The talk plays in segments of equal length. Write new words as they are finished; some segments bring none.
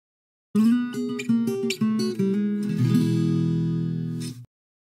Sun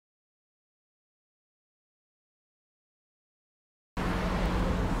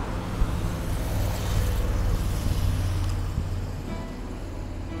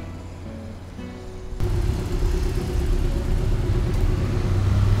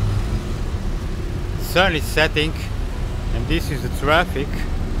is setting, and this is the traffic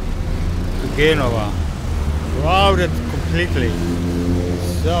to Genova, crowded completely.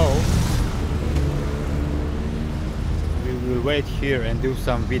 So we will wait here and do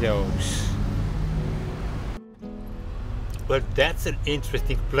some videos. But that's an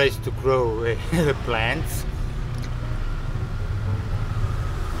interesting place to grow the plants.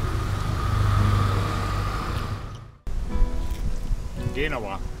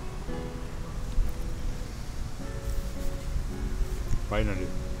 Genova. Finally.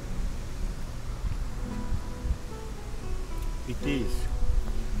 It is.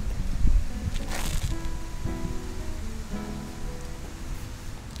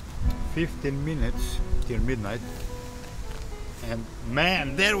 "15 minutes till midnight." And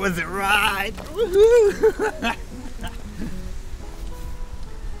man, there was a ride! Woohoo!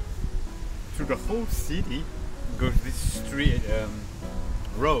 Through the whole city goes this street,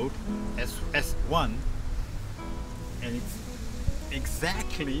 road, S1, and it's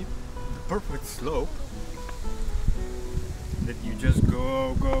exactly the perfect slope that you just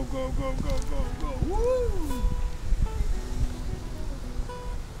go. Woo!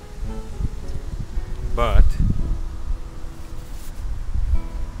 But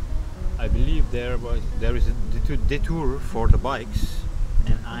I believe there is a detour for the bikes,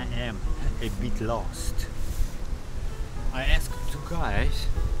 and I am a bit lost. I asked two guys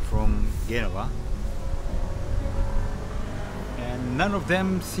from Genova, and none of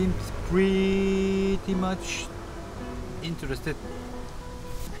them seemed pretty much interested.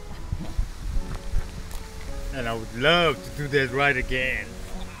 And I would love to do that ride again.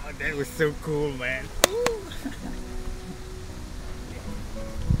 Oh, that was so cool, man.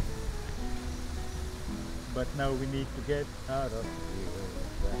 But now we need to get out of here.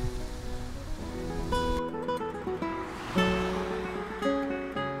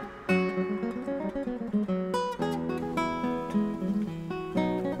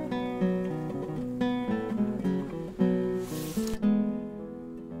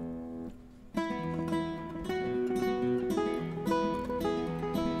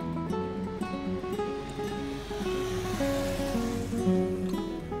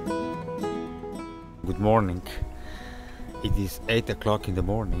 Good morning. It is 8 o'clock in the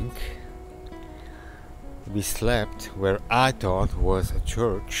morning. We slept where I thought was a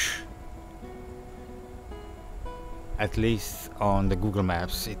church. At least on the Google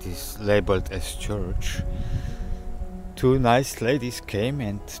Maps it is labeled as church. Two nice ladies came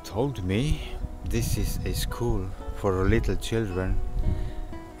and told me this is a school for little children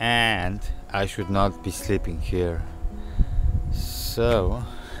and I should not be sleeping here. So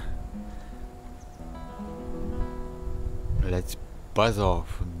let's buzz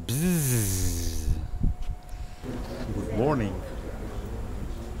off. Bzzz. Good morning.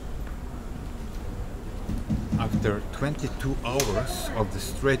 After 22 hours of the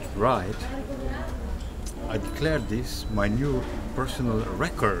straight ride, I declared this my new personal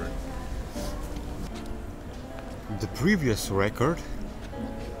record. The previous record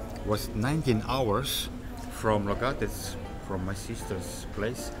was 19 hours from Logates, from my sister's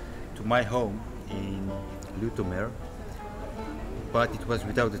place, to my home in Lutomer. But it was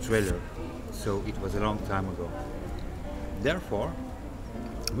without the trailer, so it was a long time ago. Therefore,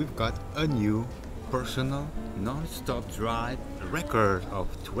 we've got a new personal non-stop drive record of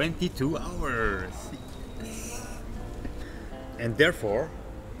 22 hours. And therefore,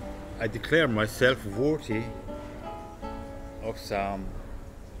 I declare myself worthy of some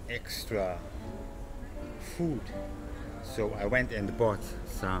extra food. So I went and bought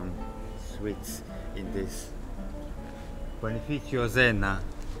some sweets in this Beneficio Zena,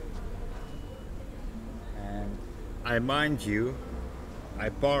 and I mind you, I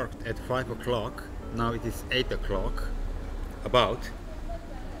parked at 5 o'clock, now it is 8 o'clock, about,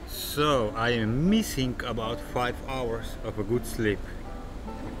 so I am missing about 5 hours of a good sleep.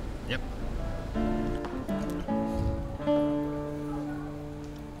 Yep.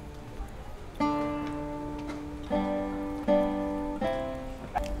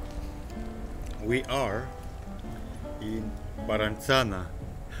 We are in Baranzana.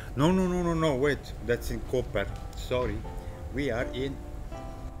 No, wait, that's in Copper. Sorry. We are in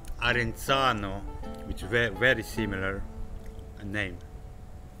Arenzano, which is very similar name.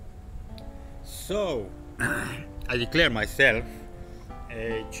 So, I declare myself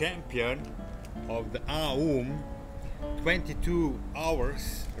a champion of the AUM 22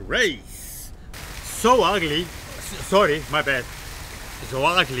 hours race. So ugly, sorry, my bad. So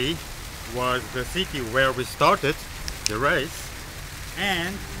ugly was the city where we started the race,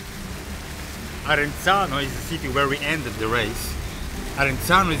 and Arenzano is the city where we ended the race.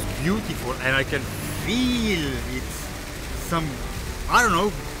 Arenzano is beautiful, and I can feel it's some, I don't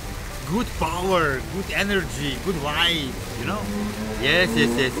know, good power, good energy, good vibe, you know? Yes.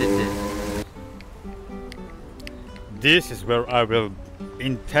 This is where I will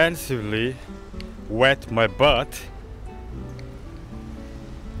intensively wet my butt.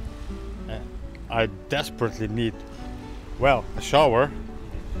 I desperately need, well, a shower.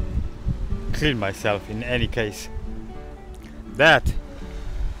 Clean myself in any case. That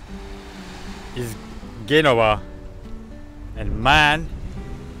is Genova, and man,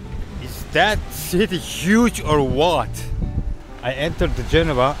 is that city huge or what? I entered the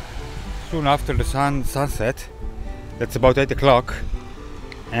Genova soon after the sunset. That's about 8 o'clock,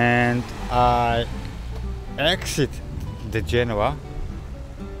 and I exit the Genova.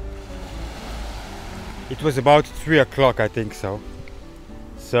 It was about 3 o'clock, I think so.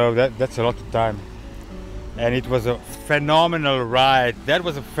 So that's a lot of time. And it was a phenomenal ride. That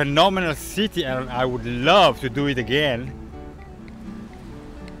was a phenomenal city, and I would love to do it again.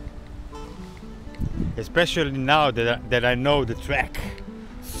 Especially now that I know the track,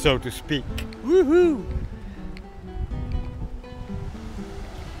 so to speak. Woohoo!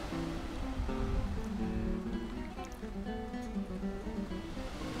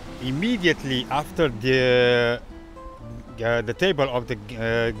 Immediately after the table of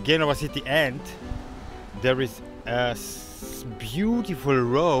the Genova city end, there is a beautiful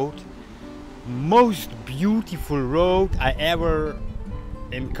road, most beautiful road I ever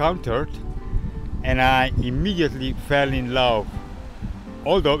encountered, and I immediately fell in love.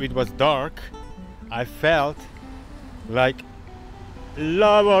 Although it was dark, I felt like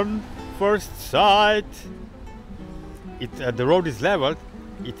love on first sight. The road is leveled.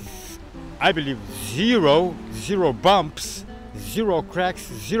 It is, I believe, zero bumps, zero cracks,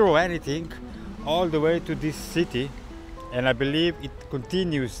 zero anything, all the way to this city, and I believe it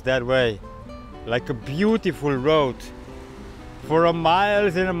continues that way, like a beautiful road for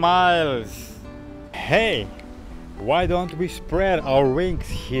miles and miles. Hey, why don't we spread our wings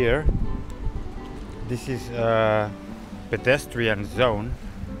here? This is a pedestrian zone,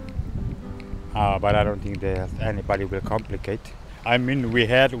 but I don't think that anybody will complicate. I mean, we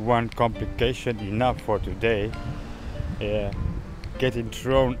had one complication enough for today. Yeah, getting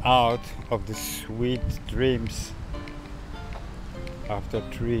thrown out of the sweet dreams after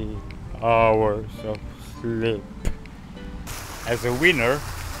 3 hours of sleep. As a winner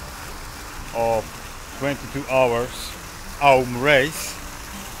of 22 hours AUM race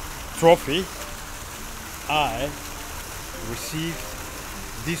trophy, I received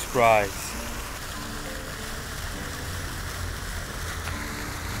this prize.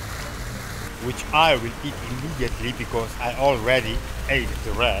 Which I will eat immediately because I already ate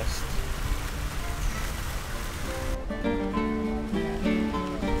the rest.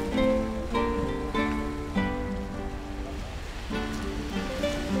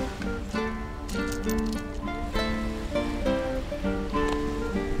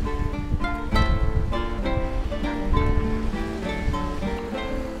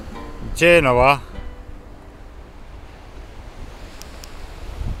 Genova,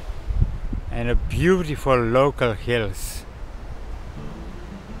 and a beautiful local hills.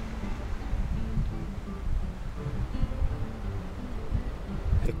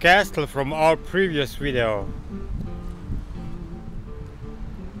 The castle from our previous video.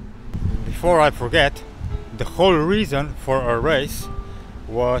 Before I forget, the whole reason for our race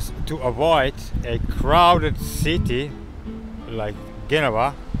was to avoid a crowded city like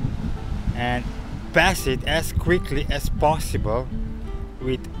Genova and pass it as quickly as possible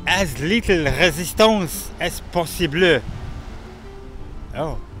with as little resistance as possible.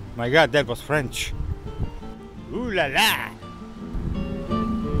 Oh my god, that was French. Ooh la la!